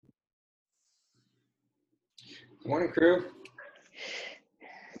Morning, crew.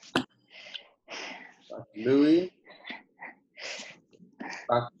 Dr. Louie,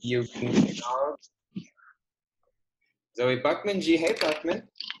 Dr. Yogini Dog, Zoe Buckman, G. Hey, Buckman.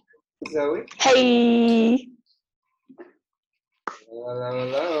 Zoe. Hey.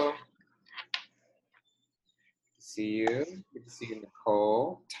 Hello. Good to see you. Good to see you,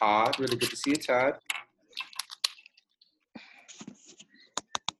 Nicole. Todd, really good to see you, Todd.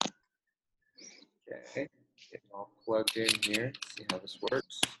 Okay, getting all plugged in here. See how this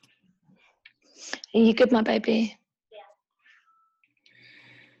works. Are you good, my baby?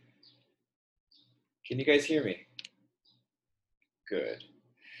 Can you guys hear me? Good.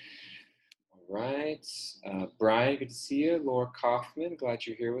 All right. Brian, good to see you. Laura Kaufman, glad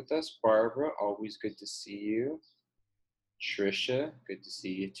you're here with us. Barbara, always good to see you. Trisha, good to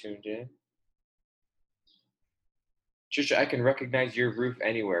see you tuned in. Trisha, I can recognize your roof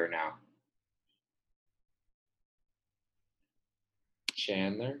anywhere now.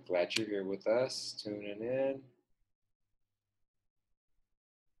 Chandler, glad you're here with us, tuning in.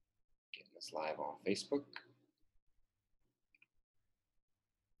 Getting this live on Facebook.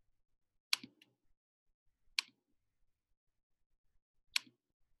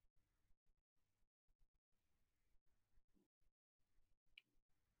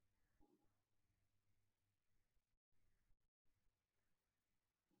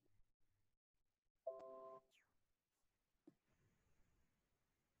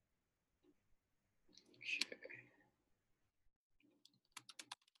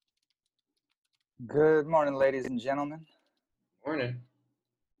 Good morning, ladies and gentlemen. Morning.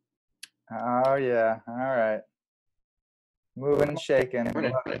 Oh, yeah. All right. Moving and shaking.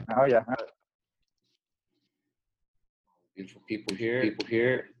 Morning. Oh, yeah. Beautiful people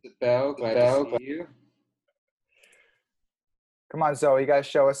here. Belle, glad to see you. Come on, Zoe. You got to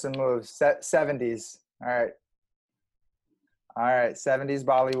show us some moves. 70s. All right. All right. 70s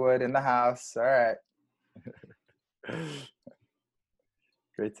Bollywood in the house. All right.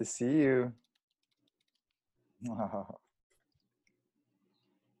 Great to see you. Oh,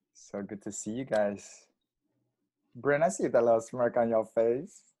 so good to see you guys. Bryn, I see that little smirk on your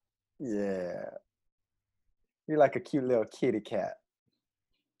face. Yeah. You're like a cute little kitty cat.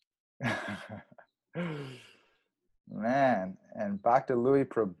 Man, and Dr. Louis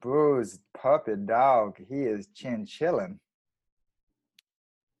Prabhu's puppy dog, he is chin-chilling.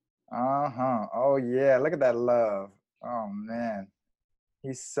 Oh, yeah, look at that love. Oh, man.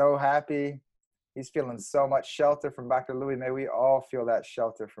 He's so happy. He's feeling so much shelter from Dr. Louis. May we all feel that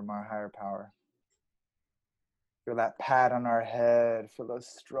shelter from our higher power. Feel that pat on our head. Feel those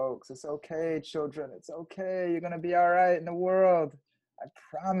strokes. It's okay, children. It's okay. You're going to be all right in the world. I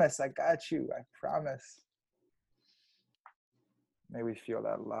promise. I got you. I promise. May we feel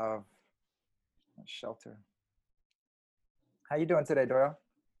that love, that shelter. How you doing today, Doyle?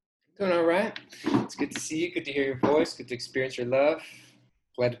 Doing all right. It's good to see you. Good to hear your voice. Good to experience your love.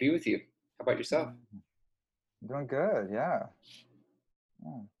 Glad to be with you. How about yourself? Doing good, yeah.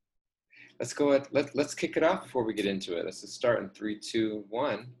 Let's go ahead. Let's kick it off before we get into it. Let's just start in 3, 2,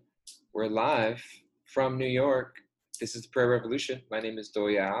 1. We're live from New York. This is the Prayer Revolution. My name is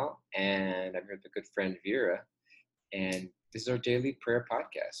Doyal, and I'm here with a good friend Vera. And this is our daily prayer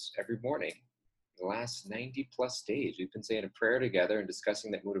podcast every morning. The last 90 plus days, we've been saying a prayer together and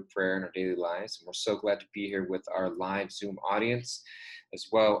discussing that mood of prayer in our daily lives. And we're so glad to be here with our live Zoom audience, as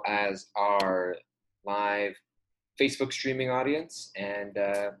well as our live Facebook streaming audience. And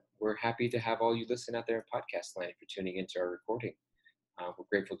we're happy to have all you listen out there in podcast land for tuning into our recording. We're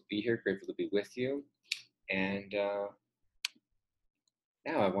grateful to be here, grateful to be with you. And now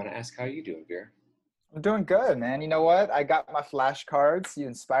I want to ask how you doing, Vera? I'm doing good, man. You know what? I got my flashcards. You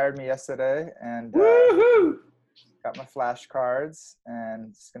inspired me yesterday, and got my flashcards. And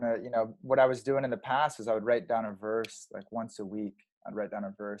it's gonna, what I was doing in the past is I would write down a verse like once a week. I'd write down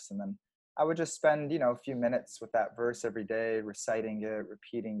a verse, and then I would just spend, a few minutes with that verse every day, reciting it,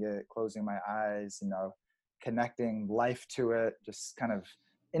 repeating it, closing my eyes, connecting life to it, just kind of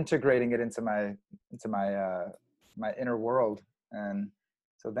integrating it into my my inner world. And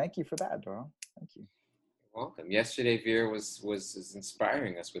so, thank you for that, Doyle. Thank you. Welcome. Yesterday, Vera was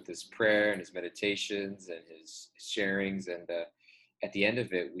inspiring us with his prayer and his meditations and his sharings. And at the end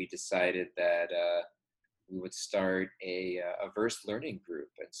of it, we decided that we would start a verse learning group.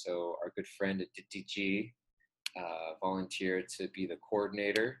 And so our good friend Aditi G volunteered to be the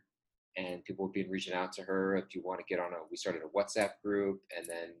coordinator. And people have been reaching out to her. If you want to get on we started a WhatsApp group. And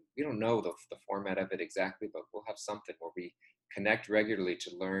then we don't know the format of it exactly, but we'll have something where we connect regularly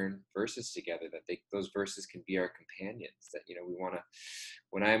to learn verses together, that those verses can be our companions, that, you know, we want to,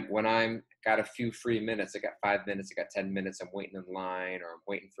 when I'm got a few free minutes, I got 5 minutes, I got 10 minutes, I'm waiting in line, or I'm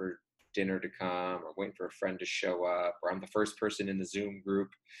waiting for dinner to come, or waiting for a friend to show up, or I'm the first person in the Zoom group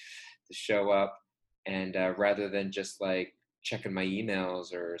to show up. And rather than just like checking my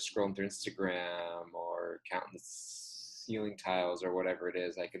emails or scrolling through Instagram or counting the ceiling tiles or whatever it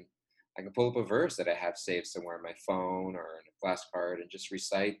is, I can pull up a verse that I have saved somewhere on my phone or in a flashcard and just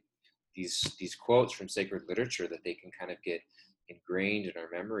recite these quotes from sacred literature, that they can kind of get ingrained in our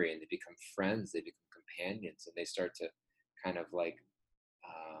memory, and they become friends, they become companions, and they start to kind of like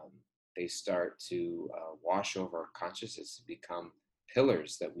they start to wash over our consciousness and become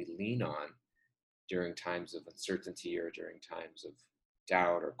pillars that we lean on during times of uncertainty or during times of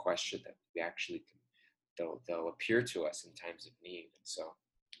doubt or question, that we actually can, they'll appear to us in times of need. And so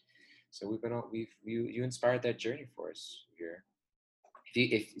you inspired that journey for us here.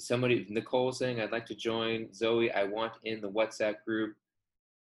 If somebody, Nicole saying, I'd like to join. Zoe, I want in the WhatsApp group.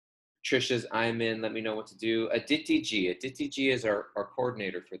 Trisha's, I'm in, let me know what to do. Aditi G is our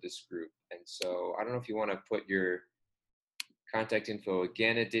coordinator for this group. And so I don't know if you want to put your contact info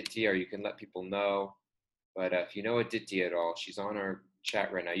again, Aditi, or you can let people know. But if you know Aditi at all, she's on our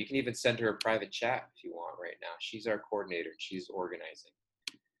chat right now. You can even send her a private chat if you want right now. She's our coordinator. She's organizing.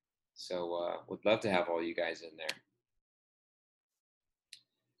 So would love to have all you guys in there.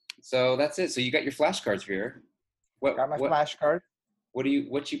 So that's it. So you got your flashcards here. Got my flashcard. What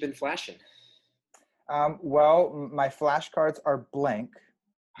you been flashing? Well, my flashcards are blank,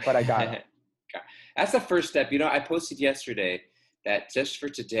 but I got them. That's the first step. You know, I posted yesterday that just for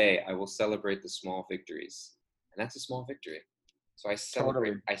today, I will celebrate the small victories, and that's a small victory. So I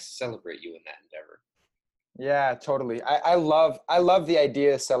celebrate you in that endeavor. Yeah, totally. I love the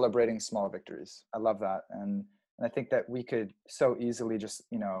idea of celebrating small victories. I love that, and I think that we could so easily just,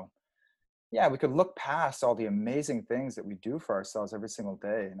 you know, we could look past all the amazing things that we do for ourselves every single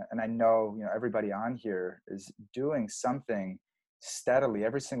day. And I know, you know, everybody on here is doing something steadily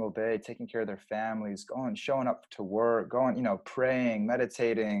every single day, taking care of their families, showing up to work, you know, praying,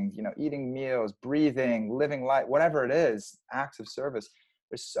 meditating, you know, eating meals, breathing, living life, whatever it is, acts of service.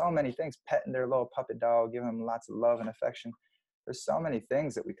 There's so many things, petting their little puppy dog, giving them lots of love and affection. There's so many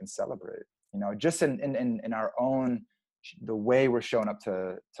things that we can celebrate, you know, just in our own, the way we're showing up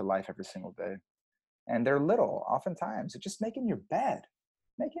to life every single day. And they're little, oftentimes. It's just making your bed.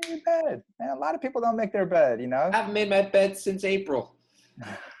 Making your bed. Man, a lot of people don't make their bed, you know? I haven't made my bed since April.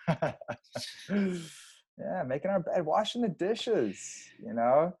 Yeah, making our bed, washing the dishes, you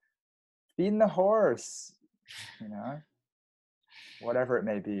know? Feeding the horse, you know? Whatever it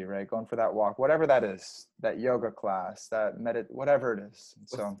may be, right? Going for that walk, whatever that is, that yoga class, that whatever it is.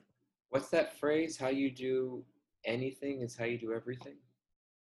 So what's that phrase? How you do anything is how you do everything.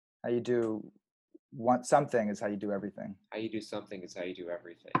 How you do something is how you do everything. How you do something is how you do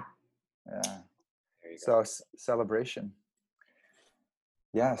everything. Yeah. There you go. So celebration.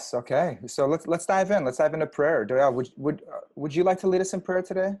 Yes. Okay. So let's dive in. Let's dive into prayer. Doya, would you like to lead us in prayer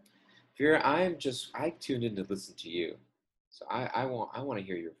today? Vera, I tuned in to listen to you, so I want to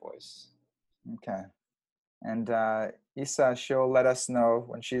hear your voice. Okay. And Isa, she'll let us know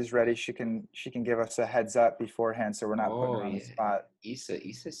when she's ready. She can give us a heads up beforehand, so we're not putting her on the spot.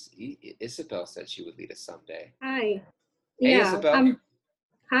 Isabel said she would lead us someday. Hi. Hey, Yeah. Isabel.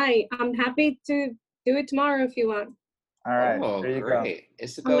 Hi. I'm happy to do it tomorrow if you want. All right. Oh, there you great. go.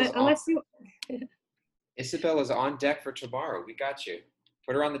 Isabel is on deck for tomorrow. We got you.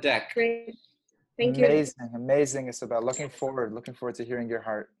 Put her on the deck. Great. Thank you. Amazing, Isabel. Looking forward to hearing your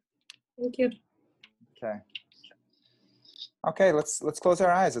heart. Thank you. Okay, let's close our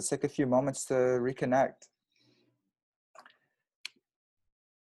eyes. Let's take a few moments to reconnect.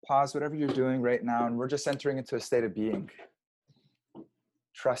 Pause whatever you're doing right now, and we're just entering into a state of being.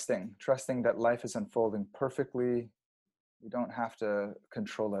 Trusting that life is unfolding perfectly. We don't have to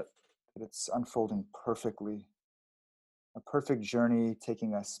control it, but it's unfolding perfectly. A perfect journey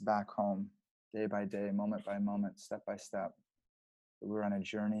taking us back home, day by day, moment by moment, step by step. We're on a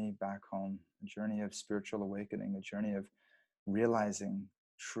journey back home, a journey of spiritual awakening, a journey of realizing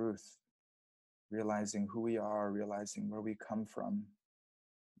truth, realizing who we are, realizing where we come from,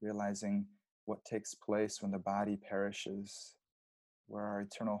 realizing what takes place when the body perishes, where our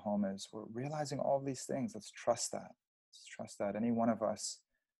eternal home is. We're realizing all of these things. Let's trust that. Let's trust that. Any one of us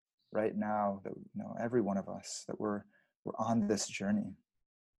right now, that, you know, every one of us, that we're on this journey.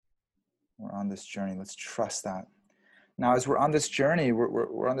 We're on this journey. Let's trust that. Now, as we're on this journey,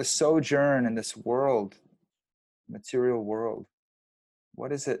 we're on this sojourn in this world, material world.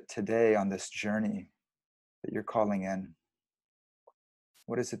 What is it today on this journey that you're calling in?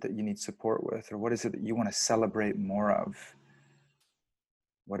 What is it that you need support with? Or what is it that you want to celebrate more of?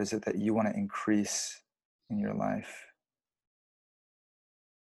 What is it that you want to increase in your life?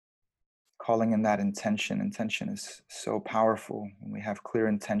 Calling in that intention. Intention is so powerful. When we have clear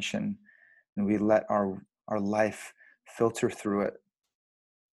intention and we let our life filter through it,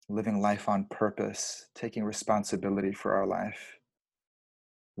 living life on purpose, taking responsibility for our life,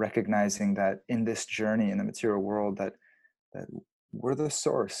 recognizing that in this journey in the material world that we're the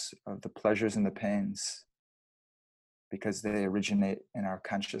source of the pleasures and the pains because they originate in our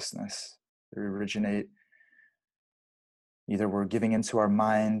consciousness. They originate, either we're giving into our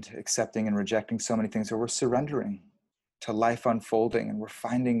mind, accepting and rejecting so many things, or we're surrendering to life unfolding, and we're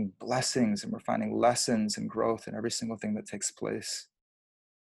finding blessings and we're finding lessons and growth in every single thing that takes place.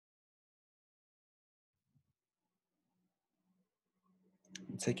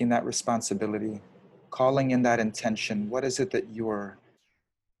 Taking that responsibility, calling in that intention. What is it that you're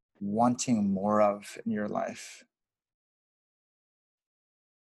wanting more of in your life?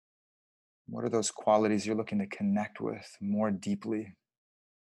 What are those qualities you're looking to connect with more deeply?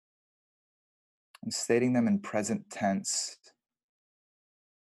 And stating them in present tense.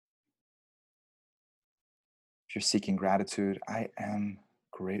 If you're seeking gratitude, I am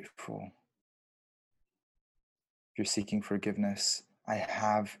grateful. If you're seeking forgiveness, I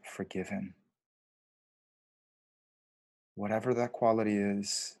have forgiven. Whatever that quality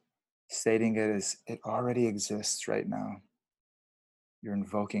is, stating it as it already exists right now. You're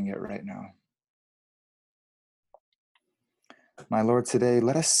invoking it right now. My Lord, today,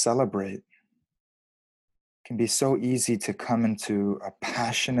 let us celebrate. It can be so easy to come into a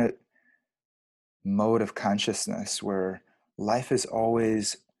passionate mode of consciousness where life is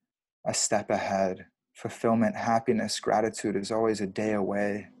always a step ahead. Fulfillment, happiness, gratitude is always a day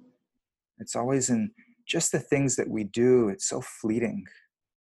away. It's always in just the things that we do. It's so fleeting.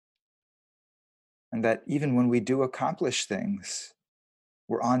 And that even when we do accomplish things,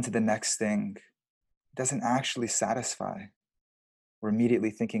 we're on to the next thing. It doesn't actually satisfy. We're immediately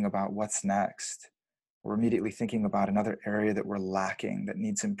thinking about what's next. We're immediately thinking about another area that we're lacking, that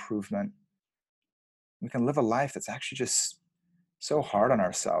needs improvement. We can live a life that's actually just so hard on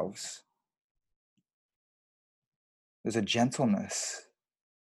ourselves. There's a gentleness,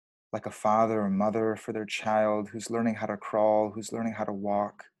 like a father or mother for their child who's learning how to crawl, who's learning how to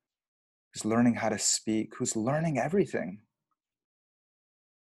walk, who's learning how to speak, who's learning everything,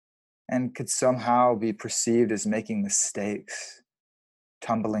 and could somehow be perceived as making mistakes,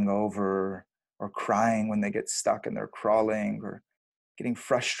 tumbling over, or crying when they get stuck and they're crawling, or getting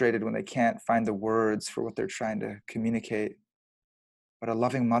frustrated when they can't find the words for what they're trying to communicate. But a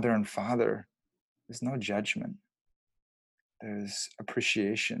loving mother and father, there's no judgment. There's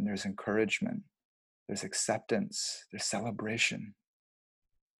appreciation, there's encouragement, there's acceptance, there's celebration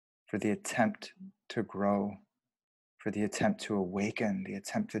for the attempt to grow, for the attempt to awaken, the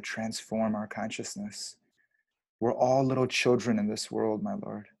attempt to transform our consciousness. We're all little children in this world, my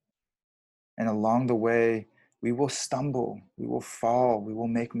Lord. And along the way, we will stumble, we will fall, we will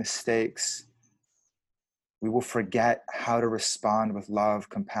make mistakes. We will forget how to respond with love,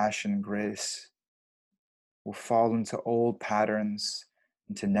 compassion, and grace. We'll fall into old patterns,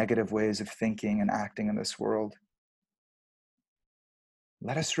 into negative ways of thinking and acting in this world.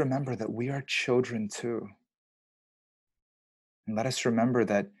 Let us remember that we are children too. And let us remember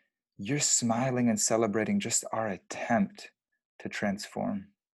that you're smiling and celebrating just our attempt to transform.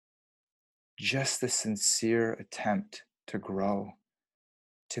 Just the sincere attempt to grow,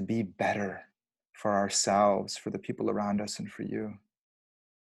 to be better for ourselves, for the people around us, and for you.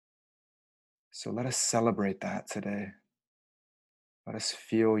 So let us celebrate that today. Let us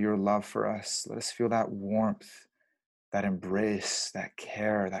feel your love for us. Let us feel that warmth, that embrace, that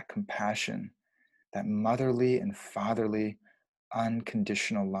care, that compassion, that motherly and fatherly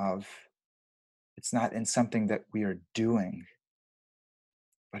unconditional love. It's not in something that we are doing,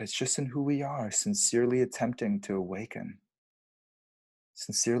 but it's just in who we are, sincerely attempting to awaken,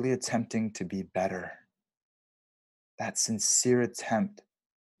 sincerely attempting to be better. That sincere attempt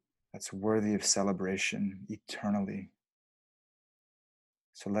that's worthy of celebration eternally.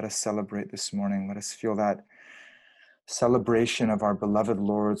 So let us celebrate this morning. Let us feel that celebration of our beloved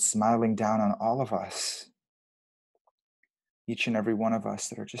Lord smiling down on all of us, each and every one of us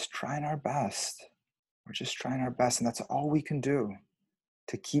that are just trying our best. We're just trying our best, and that's all we can do,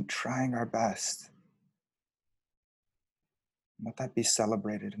 to keep trying our best. Let that be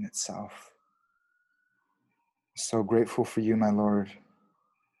celebrated in itself. So grateful for you, my Lord.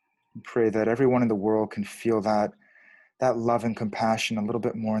 I pray that everyone in the world can feel that love and compassion a little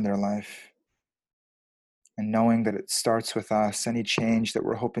bit more in their life, And knowing that it starts with us. Any change that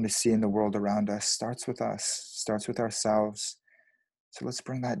we're hoping to see in the world around us starts with us, starts with ourselves. So let's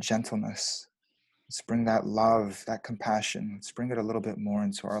bring that gentleness. Let's bring that love, that compassion. Let's bring it a little bit more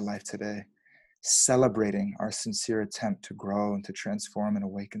into our life today, celebrating our sincere attempt to grow and to transform and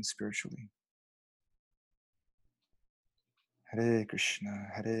awaken spiritually. Hare Krishna,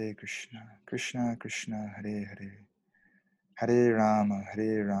 Krishna Krishna, Hare Hare, Hare Rama,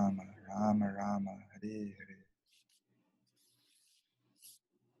 Rama Rama, Hare Hare.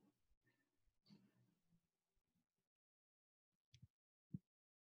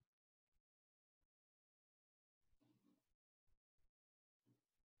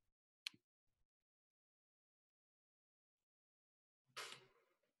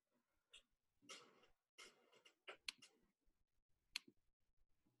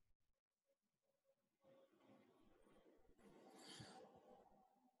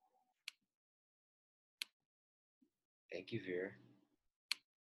 Thank you, Veer.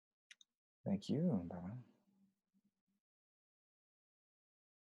 Thank you, Baba.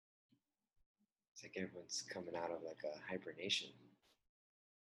 It's like everyone's coming out of like a hibernation.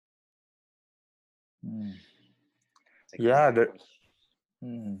 Mm. It's like Yeah,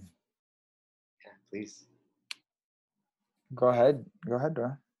 yeah, please. Go ahead,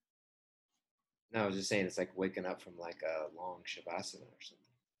 Dora. No, I was just saying it's like waking up from like a long shavasana or something.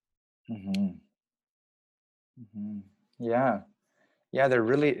 Mm-hmm. Mm-hmm. Yeah, there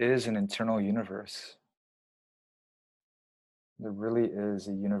really is an internal universe. There really is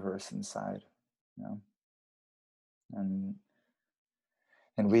a universe inside, you know?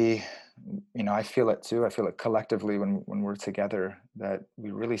 And we, I feel it too. I feel it collectively when we're together, that we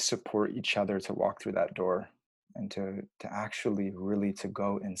really support each other to walk through that door and to actually really to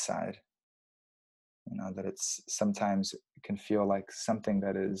go inside. That it's sometimes it can feel like something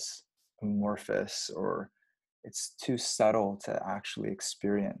that is amorphous or it's too subtle to actually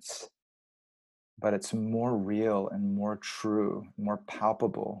experience, but it's more real and more true, more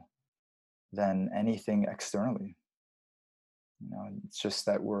palpable than anything externally. It's just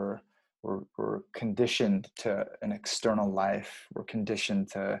that we're conditioned to an external life. We're conditioned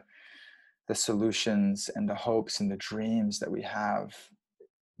to the solutions and the hopes and the dreams that we have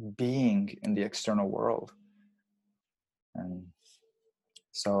being in the external world. And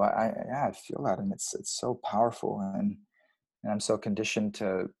so I feel that, and it's so powerful, and I'm so conditioned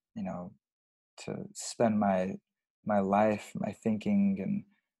to to spend my life, my thinking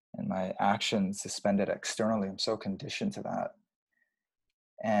and my actions, to spend it externally. I'm so conditioned to that.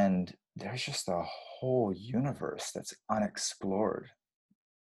 And there's just a whole universe that's unexplored,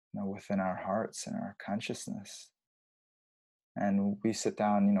 within our hearts and our consciousness. And we sit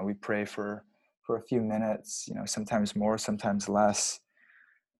down, we pray for a few minutes, sometimes more, sometimes less.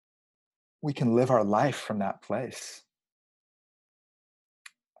 We can live our life from that place.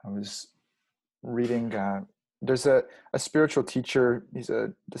 I was reading, there's a spiritual teacher, he's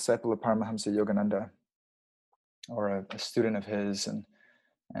a disciple of Paramahamsa Yogananda, or a student of his,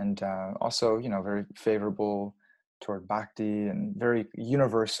 and also, very favorable toward bhakti and very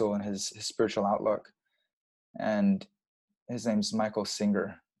universal in his spiritual outlook. And his name's Michael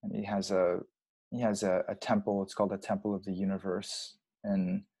Singer, and he has a temple. It's called the Temple of the Universe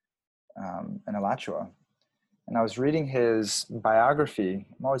in Alachua. And I was reading his biography.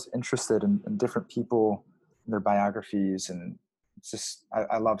 I'm always interested in different people, their biographies, and it's just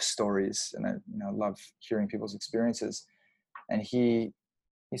I love stories, and I love hearing people's experiences. And he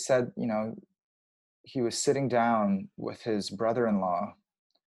said, he was sitting down with his brother-in-law,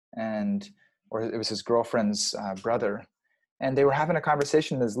 or it was his girlfriend's brother, and they were having a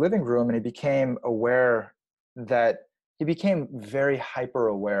conversation in his living room, and he became very hyper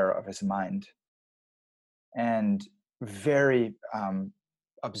aware of his mind, and very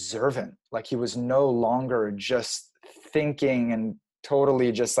observant. Like he was no longer just thinking and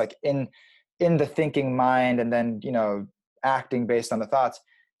totally just like in the thinking mind, and then acting based on the thoughts.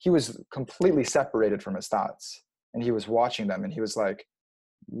 He was completely separated from his thoughts, and he was watching them, and he was like,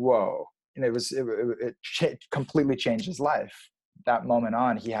 whoa. And it completely changed his life. That moment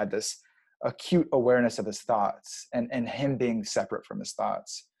on, he had this acute awareness of his thoughts and him being separate from his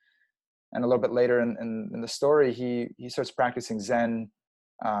thoughts. And a little bit later in the story, he starts practicing Zen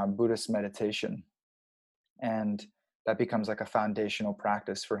Buddhist meditation. And that becomes like a foundational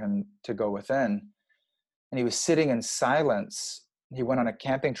practice for him to go within. And he was sitting in silence. He went on a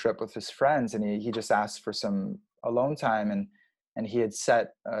camping trip with his friends, and he just asked for some alone time. And he had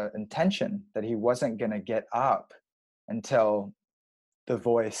set intention that he wasn't going to get up until the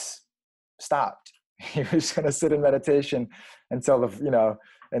voice stopped. He was going to sit in meditation until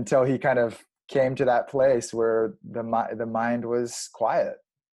until he kind of came to that place where the mind was quiet.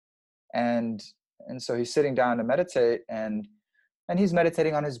 And so he's sitting down to meditate, and he's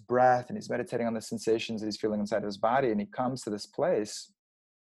meditating on his breath, and he's meditating on the sensations that he's feeling inside of his body. And he comes to this place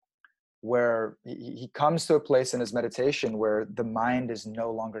where he comes to a place in his meditation where the mind is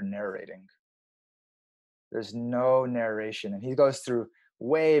no longer narrating. There's no narration. And he goes through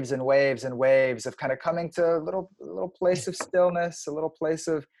waves and waves and waves of kind of coming to a little place of stillness, a little place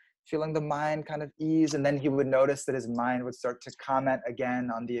of feeling the mind kind of ease. And then he would notice that his mind would start to comment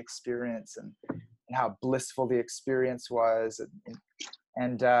again on the experience and how blissful the experience was.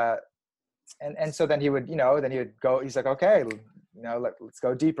 And so then he would, go, he's like, okay, let's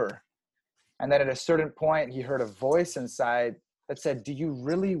go deeper. And then at a certain point, he heard a voice inside that said, do you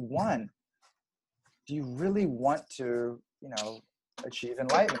really want to, achieve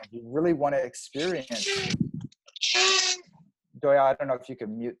enlightenment? Do you really want to experience? Doya, I don't know if you could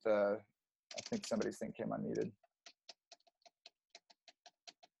mute I think somebody's thing came unmuted.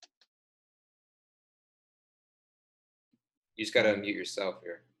 You just got to unmute yourself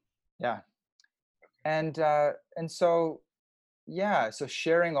here. Yeah. And so, so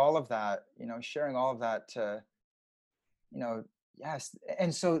sharing all of that, yes.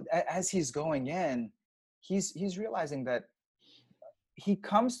 And so as he's going in, he's realizing that he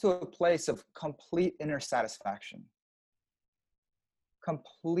comes to a place of complete inner satisfaction.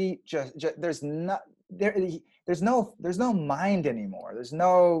 Complete, there's no mind anymore. There's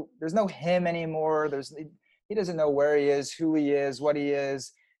no him anymore. He doesn't know where he is, who he is, what he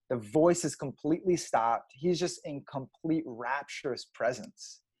is. The voice is completely stopped. He's just in complete rapturous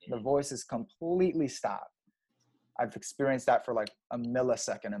presence. The voice is completely stopped. I've experienced that for like a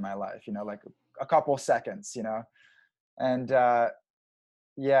millisecond in my life, like a couple seconds, and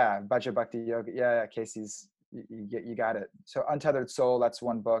Bhaja Bhakti Yoga. Yeah, Casey's, you got it. So Untethered Soul, that's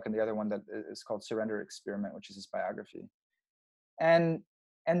one book, and the other one that is called Surrender Experiment, which is his biography. And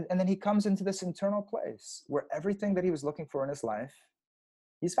then he comes into this internal place where everything that he was looking for in his life,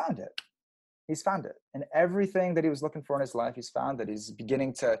 he's found it. He's found it. And everything that he was looking for in his life, he's found it. He's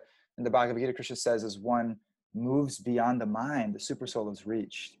beginning to, in the Bhagavad Gita, Krishna says, as one moves beyond the mind, the super soul is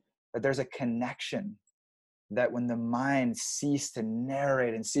reached. That there's a connection, that when the mind ceases to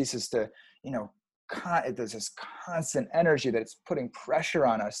narrate and ceases to, there's this constant energy that it's putting pressure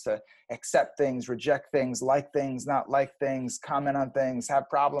on us to accept things, reject things, like things, not like things, comment on things, have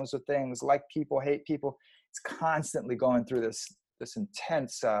problems with things, like people, hate people. It's constantly going through this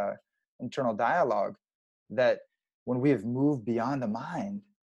intense internal dialogue, that when we have moved beyond the mind,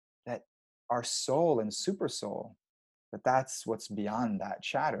 that our soul and super soul, that's what's beyond that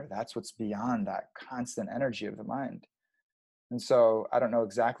chatter. That's what's beyond that constant energy of the mind. And so I don't know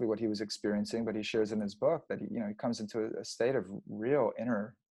exactly what he was experiencing, but he shares in his book that he comes into a state of real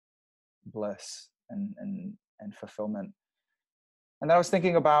inner bliss and fulfillment. And then I was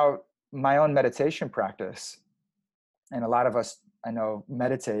thinking about my own meditation practice. And a lot of us, I know,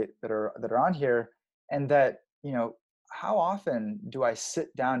 meditate that are on here, and that, how often do I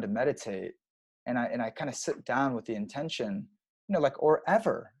sit down to meditate, and I kind of sit down with the intention, or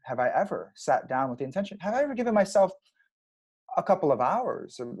ever have I ever sat down with the intention? Have I ever given myself a couple of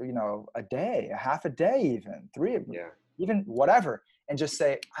hours, or, a day, a half a day, even 3 of them, even whatever, and just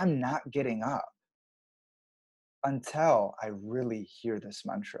say, I'm not getting up until I really hear this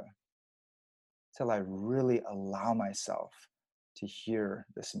mantra, till I really allow myself to hear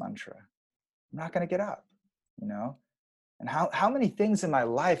this mantra. I'm not going to get up, And how many things in my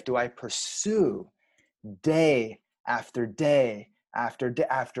life do I pursue day after day, after day,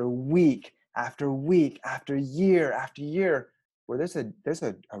 after week, after week, after year, where there's a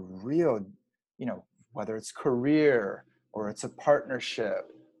real, whether it's career or it's a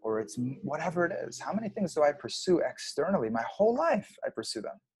partnership or it's whatever it is. How many things do I pursue externally? My whole life, I pursue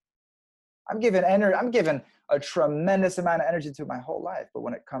them. I'm given a tremendous amount of energy to my whole life. But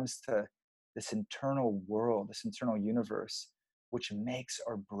when it comes to this internal world, this internal universe, which makes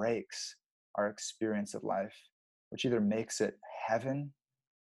or breaks our experience of life, which either makes it heaven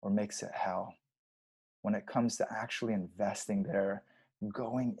or makes it hell. When it comes to actually investing there,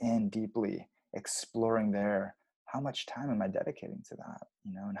 going in deeply, exploring there, how much time am I dedicating to that?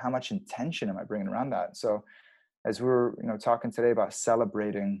 And how much intention am I bringing around that? So as we're, talking today about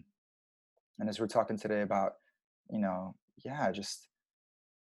celebrating, and as we're talking today about,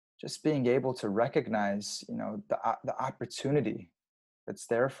 just being able to recognize, the opportunity that's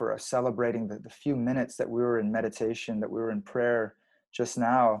there for us, celebrating the few minutes that we were in meditation, that we were in prayer just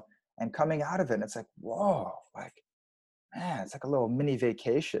now, and coming out of it. And it's like, whoa, like, man, it's like a little mini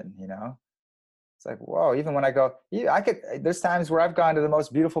vacation, It's like, whoa, even when I go, yeah, there's times where I've gone to the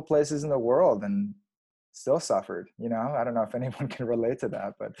most beautiful places in the world and still suffered, I don't know if anyone can relate to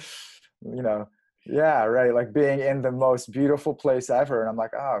that, but yeah, right. Like being in the most beautiful place ever. And I'm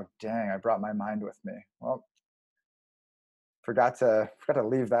like, oh, dang, I brought my mind with me. Well, forgot to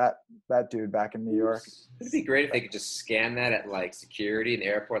leave that dude back in New York. It'd be great if they could just scan that at like security in the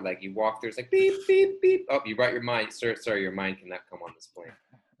airport. Like you walk through, it's like beep, beep, beep. Oh, you brought your mind. Sir, sorry, your mind cannot come on this plane.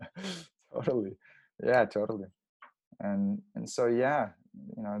 Totally. Yeah, totally. And so, yeah,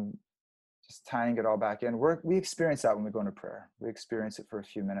 just tying it all back in. We experience that when we go into prayer. We experience it for a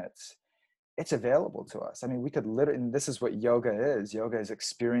few minutes. It's available to us. I mean, we could literally, and this is what yoga is. Yoga is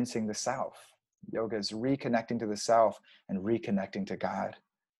experiencing the self. Yoga is reconnecting to the self and reconnecting to God.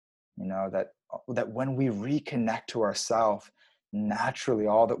 That when we reconnect to ourself, naturally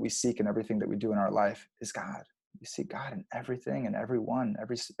all that we seek and everything that we do in our life is God. We seek God in everything and everyone,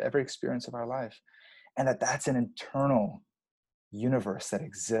 every experience of our life. And that's an internal universe that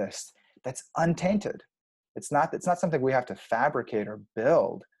exists, that's untainted. It's not something we have to fabricate or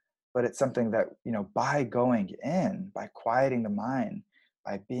build, but it's something that, by going in, by quieting the mind,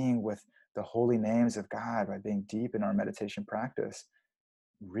 by being with the holy names of God, by being deep in our meditation practice,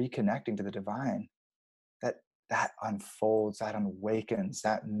 reconnecting to the divine, that unfolds, that awakens,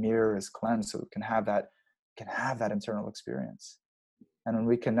 that mirror is cleansed, so we can have that internal experience. And when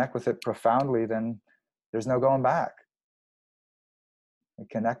we connect with it profoundly, then there's no going back. We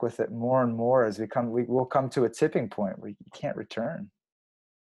connect with it more and more as we'll come to a tipping point where you can't return.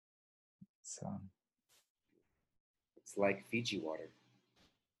 So it's like Fiji water.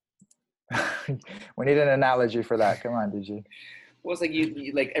 We need an analogy for that. Come on, DG. Well, it's like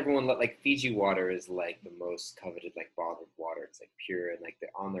you like everyone like Fiji water is like the most coveted like bottled water. It's like pure, and like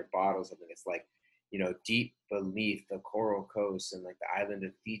on their bottles, I think it's like, deep beneath the coral coast and like the island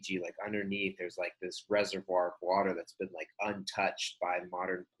of Fiji, like underneath, there's like this reservoir of water that's been like untouched by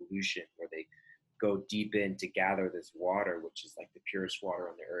modern pollution, where they go deep in to gather this water, which is like the purest water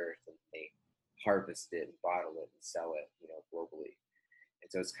on the earth, and they harvest it and bottle it and sell it, globally. And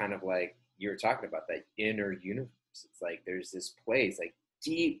so it's kind of like you were talking about that inner universe. It's like there's this place like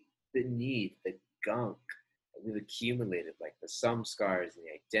deep beneath the gunk that we've accumulated, like the samskars and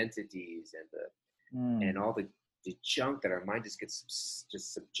the identities and and all the junk that our mind just gets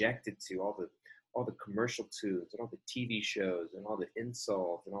just subjected to, all the commercial tunes and all the TV shows and all the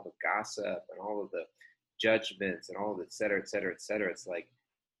insults and all the gossip and all of the judgments and all of the et cetera, et cetera, et cetera. It's like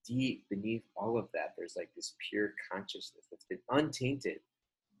deep beneath all of that, there's like this pure consciousness that's been untainted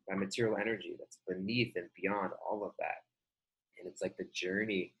by material energy, that's beneath and beyond all of that. And it's like the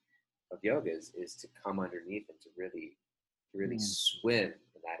journey of yoga is to come underneath and to really swim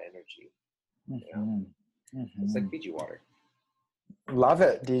in that energy. It's like Fiji water. Love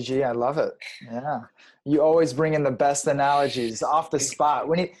it, DG. I love it. Yeah, you always bring in the best analogies off the spot.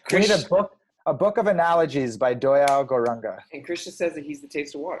 We need a book of analogies by Doyal Gorunga. And Krishna says that he's the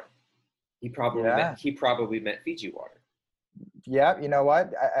taste of water. He probably meant Fiji water. Yeah, you know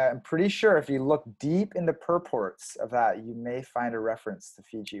what? I'm pretty sure if you look deep in the purports of that, you may find a reference to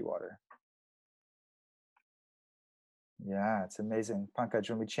Fiji water. Yeah, it's amazing. Pankaj,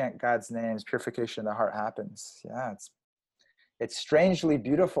 when we chant God's names, purification of the heart happens. Yeah, it's strangely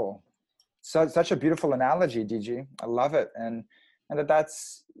beautiful. So such a beautiful analogy, DG. I love it. And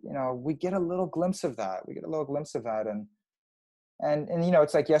that's, we get a little glimpse of that. And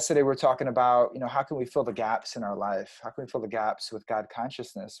it's like yesterday we were talking about, how can we fill the gaps in our life? How can we fill the gaps with God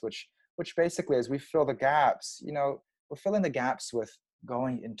consciousness, which basically, as we fill the gaps, we're filling the gaps with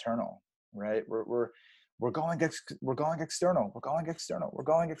going internal, right? We're going external. We're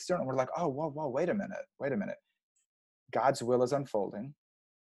like, oh, whoa, wait a minute. God's will is unfolding.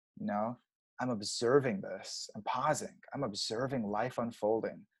 I'm observing this. I'm pausing. I'm observing life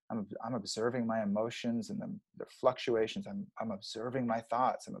unfolding. I'm observing my emotions and the fluctuations. I'm observing my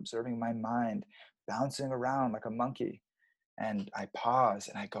thoughts. I'm observing my mind bouncing around like a monkey. And I pause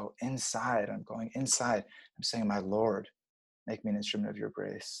and I go inside. I'm going inside. I'm saying, my Lord, make me an instrument of your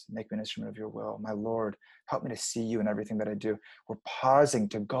grace. Make me an instrument of your will. My Lord, help me to see you in everything that I do. We're pausing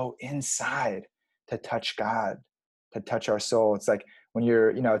to go inside, to touch God, to touch our soul. It's like when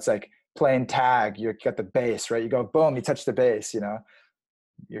you're, it's like playing tag. You got the base, right? You go, boom, you touch the base,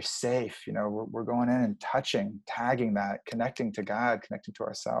 you're safe. We're going in and tagging that, connecting to God, connecting to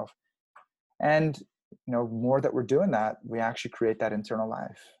ourselves. And, more that we're doing that, we actually create that internal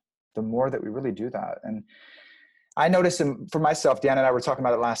life. The more that we really do that. And I noticed for myself, Dan and I were talking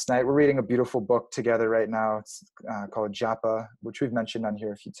about it last night. We're reading a beautiful book together right now. It's called Japa, which we've mentioned on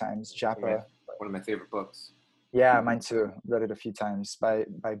here a few times. Japa. One of my favorite books. Yeah, mine too. Read it a few times by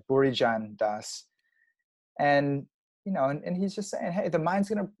Burijan Das. And, and he's just saying, hey, the mind's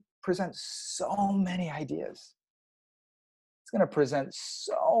going to present so many ideas. It's going to present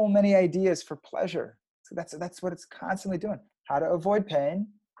so many ideas for pleasure. So that's what it's constantly doing. How to avoid pain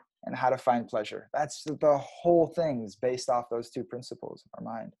and how to find pleasure. That's the whole thing's based off those two principles of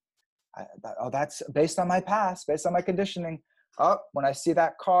our mind. That's based on my past, based on my conditioning. Oh, when I see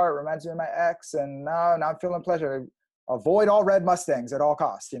that car, it reminds me of my ex, and now I'm feeling pleasure. Avoid all red Mustangs at all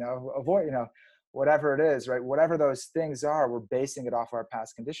costs, avoid, whatever it is, right? Whatever those things are, we're basing it off our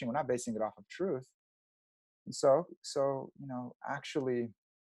past conditioning. We're not basing it off of truth. And so, actually,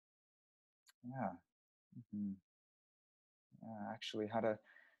 yeah. Mm-hmm. Yeah, actually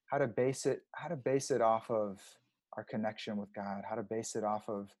how to base it off of our connection with God, how to base it off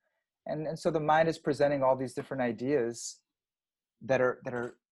of, and so the mind is presenting all these different ideas that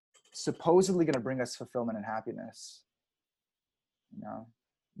are supposedly going to bring us fulfillment and happiness,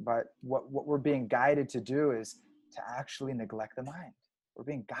 but what we're being guided to do is to actually neglect the mind. We're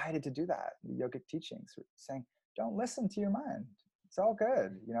being guided to do that. The yogic teachings are saying, don't listen to your mind. It's all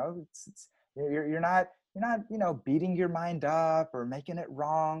good. You're not beating your mind up or making it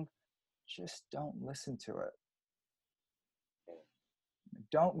wrong. Just don't listen to it.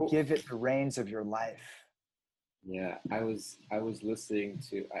 Don't give it the reins of your life. Yeah, I was listening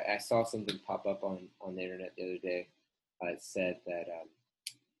to, I saw something pop up on the internet the other day. It said that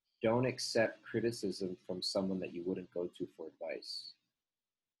don't accept criticism from someone that you wouldn't go to for advice.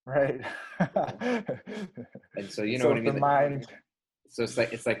 Right. And so you know what I mean? The mind. So it's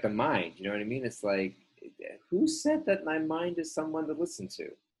like the mind, you know what I mean? It's like, who said that my mind is someone to listen to?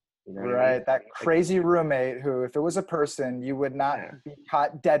 You know what I mean? That crazy roommate who, if it was a person, you would not be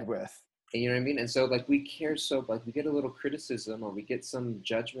caught dead with. And you know what I mean? And so like we care so, like we get a little criticism or we get some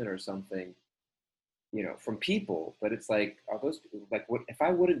judgment or something, from people, but it's like, are those people, like, what if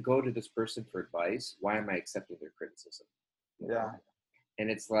I wouldn't go to this person for advice, why am I accepting their criticism? Yeah. And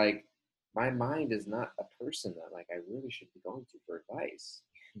it's like, my mind is not a person that like I really should be going to for advice,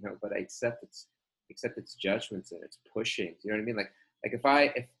 but I accept its judgments and its pushings. You know what I mean? Like if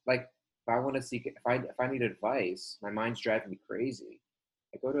I want to seek, if I need advice, my mind's driving me crazy.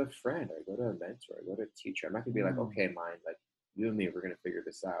 I go to a friend, or I go to a mentor, I go to a teacher. I'm not gonna be like, okay, mind, like you and me, we're gonna figure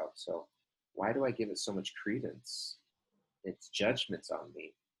this out. So why do I give it so much credence? Its judgments on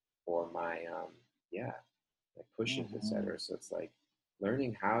me, or my my pushings, etc. So it's like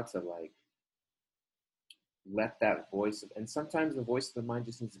learning how to like let that voice and sometimes the voice of the mind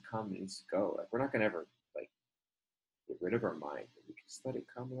just needs to come and needs to go. Like we're not gonna ever like get rid of our mind. We can just let it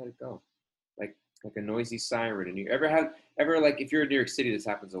come and let it go. Like a noisy siren. And you ever like, if you're in New York City, this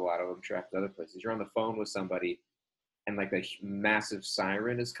happens a lot. I'm sure happens other places. You're on the phone with somebody and like a massive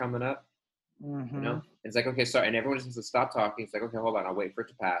siren is coming up. And it's like, okay, sorry, and everyone just has to stop talking. It's like, okay, hold on, I'll wait for it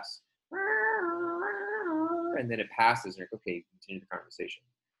to pass. And then it passes, and you're like, okay, continue the conversation.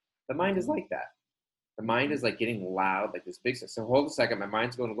 The mind is like that. The mind is like getting loud, like this big stuff. So hold a second, my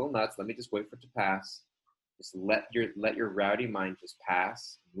mind's going a little nuts. Let me just wait for it to pass. Just let your rowdy mind just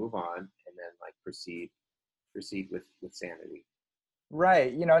pass, move on, and then like proceed with sanity.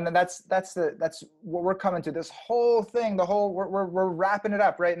 Right. And that's what we're coming to. This whole thing, we're wrapping it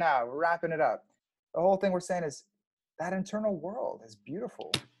up right now. We're wrapping it up. The whole thing we're saying is that internal world is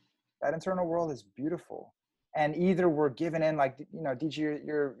beautiful. That internal world is beautiful. And either we're giving in, like, DG,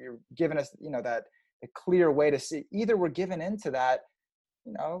 you're giving us, that a clear way to see, either we're giving into that,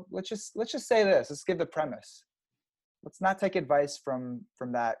 let's just say this, let's give the premise. Let's not take advice from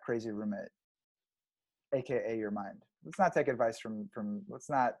that crazy roommate, AKA your mind. Let's not take advice from, let's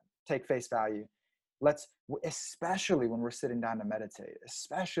not take face value. Especially when we're sitting down to meditate,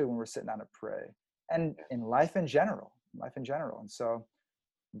 especially when we're sitting down to pray, and in life in general. And so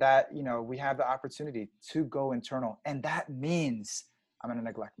that, we have the opportunity to go internal, and that means I'm going to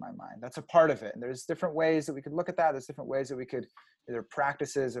neglect my mind. That's a part of it. And there's different ways that we could look at that. There's different ways that we could, there are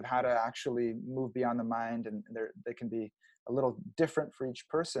practices of how to actually move beyond the mind, and they can be a little different for each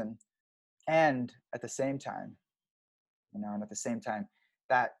person. And at the same time,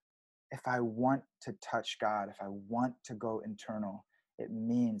 that if I want to touch God, if I want to go internal, it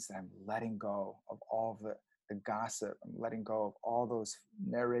means that I'm letting go of all the gossip. I'm letting go of all those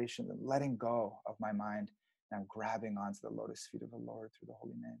narrations. I'm letting go of my mind. And I'm grabbing onto the lotus feet of the Lord through the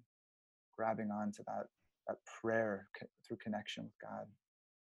holy name, grabbing onto that prayer through connection with God.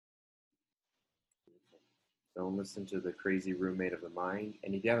 Don't listen to the crazy roommate of the mind.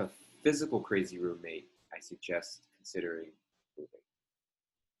 And if you have a physical crazy roommate, I suggest considering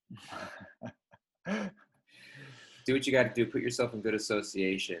moving. Do what you got to do. Put yourself in good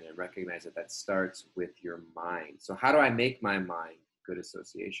association and recognize that starts with your mind. So how do I make my mind good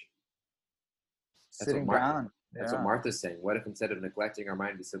association? Sitting down. That's what Martha's saying. What if instead of neglecting our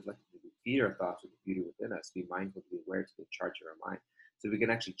mind, we selectively feed our thoughts with the beauty within us, be mindful, be aware to take charge of our mind, so we can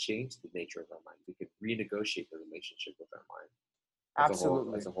actually change the nature of our mind. We can renegotiate the relationship with our mind.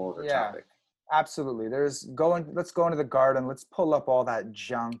 Absolutely. That's a whole other Yeah. topic. Absolutely. Let's go into the garden. Let's pull up all that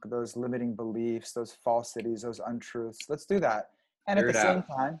junk, those limiting beliefs, those falsities, those untruths. Let's do that. And at the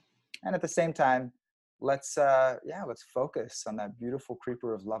same time, let's focus on that beautiful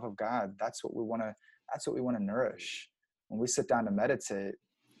creeper of love of God. That's what we want to nourish. When we sit down to meditate,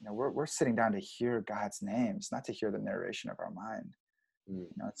 we're sitting down to hear God's names, not to hear the narration of our mind.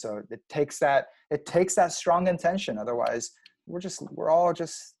 So it takes that strong intention. Otherwise, we're all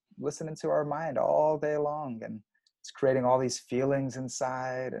just listening to our mind all day long, and it's creating all these feelings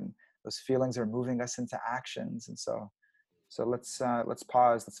inside, and those feelings are moving us into actions. And so let's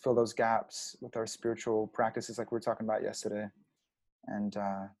pause, let's fill those gaps with our spiritual practices like we were talking about yesterday. And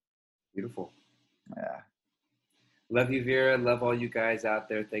beautiful. Yeah. Love you, Vera. Love all you guys out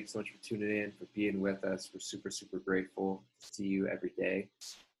there. Thanks so much for tuning in, for being with us. We're super, super grateful to see you every day.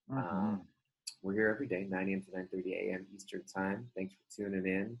 We're here every day, 9 a.m. to 9:30 a.m. Eastern Time. Thanks for tuning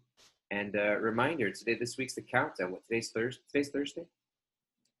in. And reminder, this week's the countdown. Today's Thursday?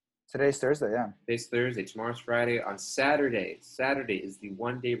 Today's Thursday, yeah. Today's Thursday. Tomorrow's Friday. On Saturday is the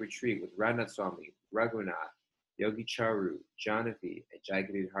one-day retreat with Ranat Swami, Raghunath, Yogi Charu, Janavi, and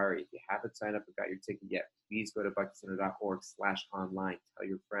Jagadish Hari. If you haven't signed up or got your ticket yet, please go to bhakticenter.org/online. Tell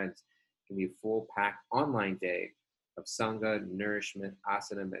your friends. It can be a full-packed online day of Sangha, nourishment,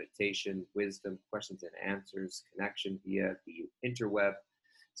 asana, meditation, wisdom, questions and answers, connection via the interweb.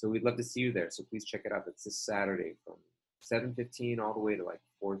 So we'd love to see you there. So please check it out. It's this Saturday from 7:15 all the way to like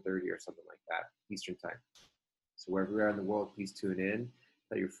 4:30 or something like that, Eastern Time. So wherever we are in the world, please tune in.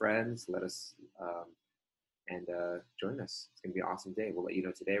 Tell your friends. Let us and join us. It's going to be an awesome day. We'll let you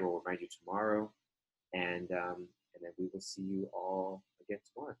know today. We'll remind you tomorrow. And then we will see you all again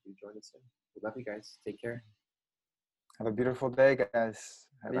tomorrow if you join us in. We love you guys. Take care. Have a beautiful day, guys.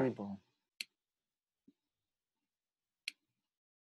 Bye-bye. Haribo.